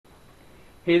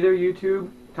Hey there YouTube,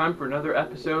 time for another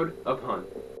episode of Hunt.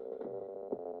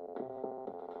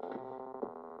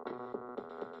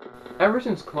 Ever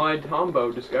since Clyde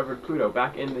Tombaugh discovered Pluto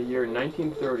back in the year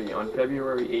 1930 on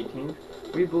February 18th,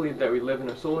 we believe that we live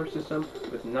in a solar system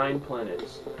with 9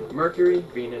 planets: Mercury,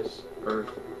 Venus,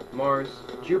 Earth, Mars,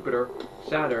 Jupiter,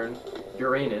 Saturn,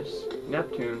 Uranus,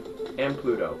 Neptune, and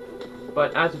Pluto.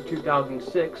 But as of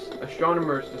 2006,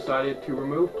 astronomers decided to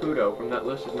remove Pluto from that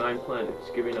list of 9 planets,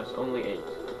 giving us only 8.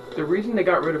 The reason they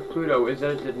got rid of Pluto is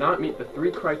that it did not meet the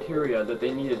 3 criteria that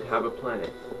they needed to have a planet.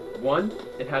 1.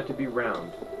 It had to be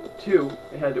round. 2.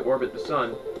 It had to orbit the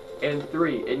Sun. And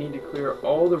 3. It needed to clear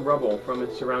all the rubble from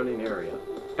its surrounding area.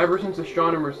 Ever since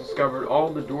astronomers discovered all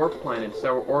the dwarf planets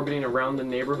that were orbiting around the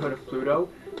neighborhood of Pluto,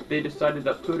 they decided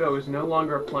that Pluto is no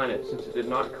longer a planet since it did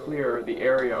not clear the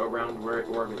area around where it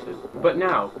orbited. But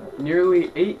now,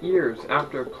 nearly 8 years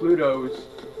after Pluto's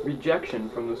rejection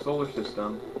from the solar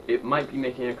system, it might be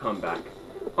making a comeback.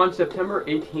 On September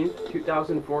 18,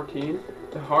 2014,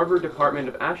 the Harvard Department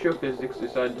of Astrophysics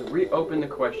decided to reopen the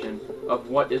question of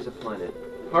what is a planet.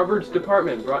 Harvard's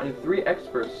department brought in 3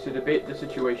 experts to debate the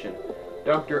situation: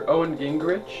 Dr. Owen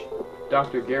Gingrich,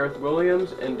 Dr. Gareth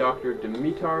Williams, and Dr.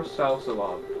 Dimitar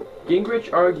Salsalov.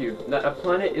 Gingrich argued that a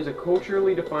planet is a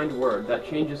culturally defined word that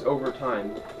changes over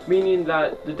time, meaning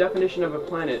that the definition of a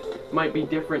planet might be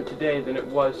different today than it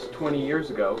was 20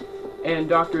 years ago. And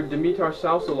Dr. Dimitar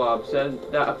Salsalov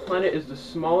said that a planet is the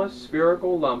smallest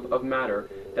spherical lump of matter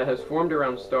that has formed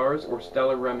around stars or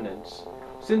stellar remnants.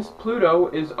 Since Pluto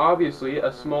is obviously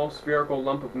a small spherical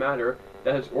lump of matter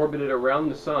that has orbited around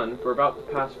the Sun for about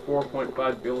the past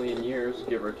 4.5 billion years,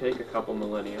 give or take a couple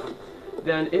millennia,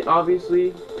 then it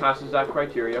obviously passes that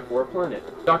criteria for a planet.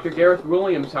 Dr. Gareth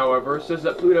Williams, however, says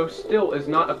that Pluto still is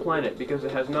not a planet because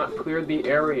it has not cleared the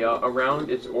area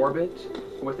around its orbit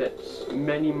with its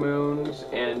many moons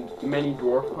and many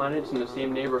dwarf planets in the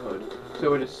same neighborhood,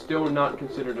 so it is still not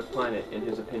considered a planet in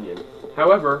his opinion.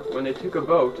 However, when they took a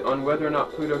vote on whether or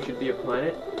not Pluto should be a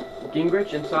planet,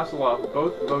 Gingrich and Sasalov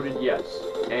both voted yes,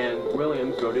 and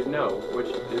Williams voted no, which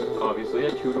is obviously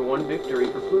a 2-to-1 victory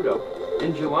for Pluto.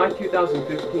 In July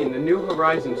 2015, the New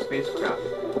Horizons spacecraft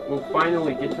will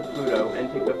finally get to Pluto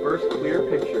and take the first clear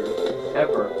pictures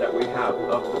ever that we have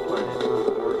of the planet,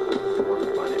 or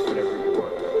planet, whatever you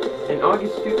want. In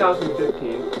August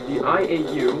 2015, the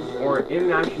IAU, or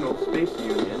International Space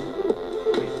Union,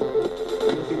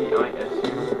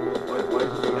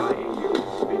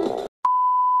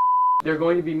 they're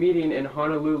going to be meeting in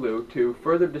Honolulu to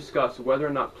further discuss whether or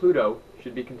not Pluto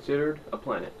should be considered a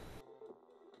planet.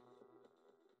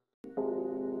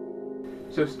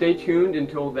 So stay tuned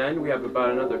until then. We have about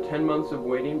another 10 months of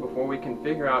waiting before we can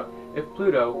figure out if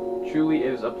Pluto truly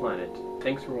is a planet.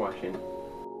 Thanks for watching.